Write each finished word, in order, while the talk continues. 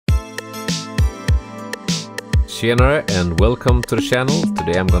Tjenare and welcome to the channel.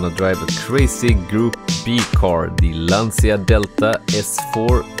 Today I'm gonna drive a crazy Group B car, the Lancia Delta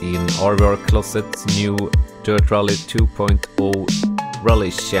S4 in RVR Closet's new Dirt Rally 2.0 Rally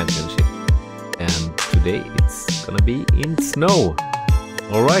Championship. And today it's gonna be in snow.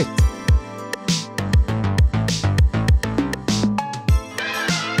 Alright.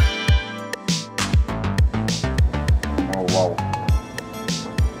 Oh wow.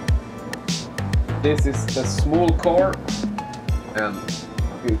 This is a small car and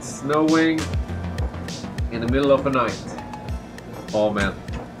it's snowing in the middle of the night. Oh man.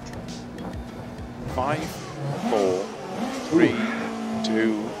 5, 4, 3,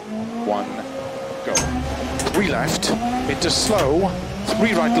 2, 1, go. 3 left, into slow,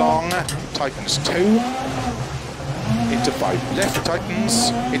 3 right long, tightens 2, into 5 left, tightens,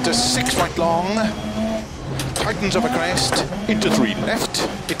 into 6 right long, tightens of a crest, into 3 left,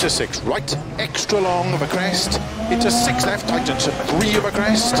 into 6 right, extra long of a crest, into 6 left, tightens 3 of a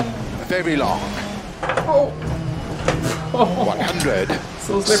crest, very long. Oh. 100,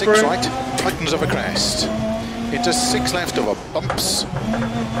 So 6 slippery. right, tightens of a crest, into 6 left of a bumps,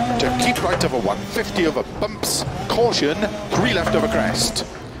 to keep right of a 150 of a bumps, caution, 3 left of a crest,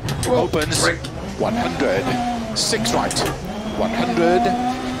 opens, 100, 6 right,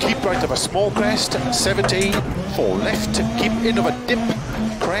 100, keep right of a small crest, 70, 4 left, keep in of a dip,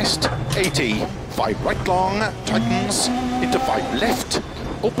 crest, 80, 5 right long, tightens, into 5 left,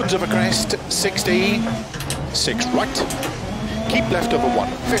 opens of a crest, 60, 6 right, keep left over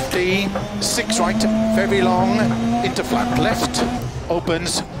 150, 6 right, very long, into flat left,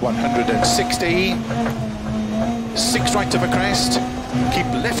 opens 160, 6 right of a crest, keep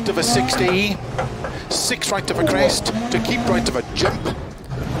left of a 60, 6 right of a crest, to keep right of a jump,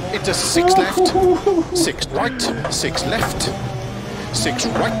 into 6 left, 6 right, 6 left, 6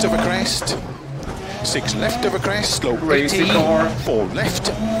 right of a crest, 6 left of a crest, slow 80, 4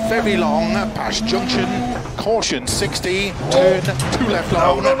 left, very long, past junction, caution 60, turn 2 left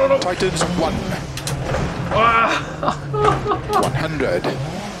long, tightens 1. 100.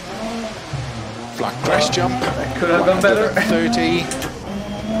 Flat crest jump, Could have done better. 30.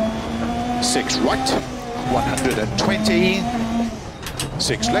 6 right, 120.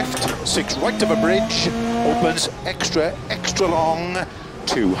 6 left, 6 right of a bridge, opens extra long,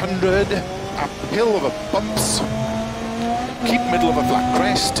 200. Uphill of a bumps, keep middle of a flat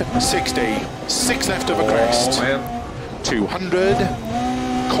crest, 60, 6 left of a crest, 200,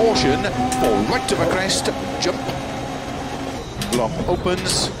 caution, 4 right of a crest, jump, long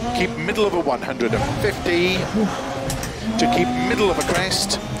opens, keep middle of a 150, to keep middle of a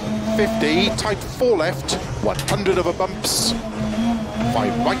crest, 50, tight 4 left, 100 of a bumps,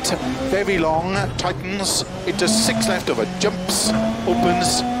 5 right, very long, tightens, into 6 left of a jumps,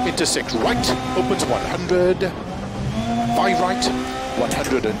 opens, into 6 right, opens 100, 5 right,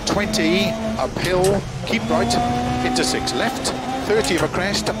 120, uphill, keep right, into 6 left, 30 of a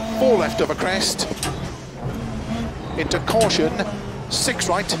crest, 4 left of a crest, into caution, 6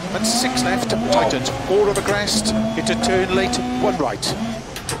 right and 6 left, tightens 4 of a crest, into turn late, 1 right,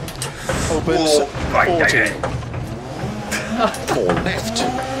 opens 40. 4 left,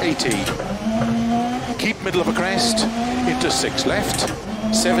 80. Keep middle of a crest, into 6 left,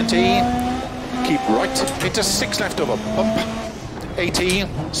 70. Keep right, into 6 left of a bump, 80.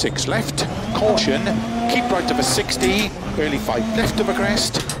 6 left, caution. Keep right of a 60, early 5 left of a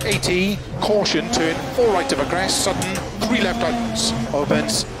crest, 80. Caution, turn 4 right of a crest, sudden 3 left tightens,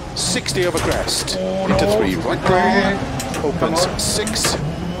 opens 60 of a crest, into 3 right long, opens 6.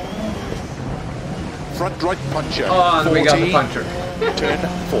 Front right puncher, Oh, and 40, we got the puncher. turn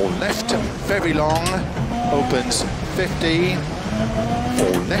 4 left, very long, opens 50,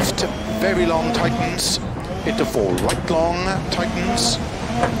 4 left, very long, tightens, into 4 right long, tightens,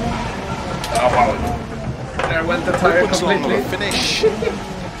 Oh wow. There went the tire opens long of completely. a finish,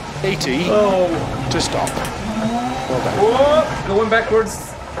 80, Oh. to stop. Well done. Whoa, going backwards,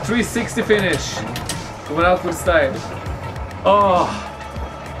 360 finish. Going out with style. Oh,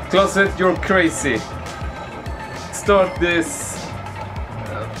 Closet, you're crazy. Start this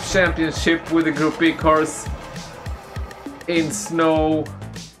championship with the Group B cars in snow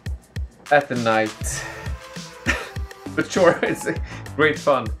at the night. But sure, it's great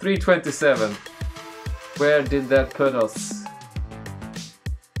fun. 327. Where did that put us?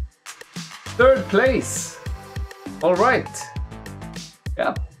 3rd place. All right.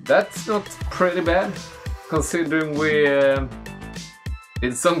 Yeah, that's not pretty bad considering we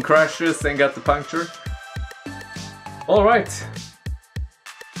did some crashes and got the puncture. All right.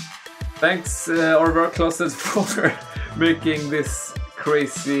 Thanks, RVR Closet, for making this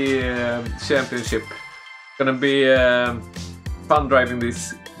crazy championship. Gonna be fun driving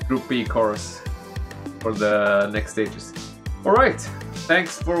these Group B cars for the next stages. Alright,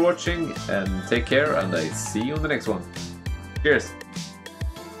 thanks for watching and take care, and I see you on the next one. Cheers!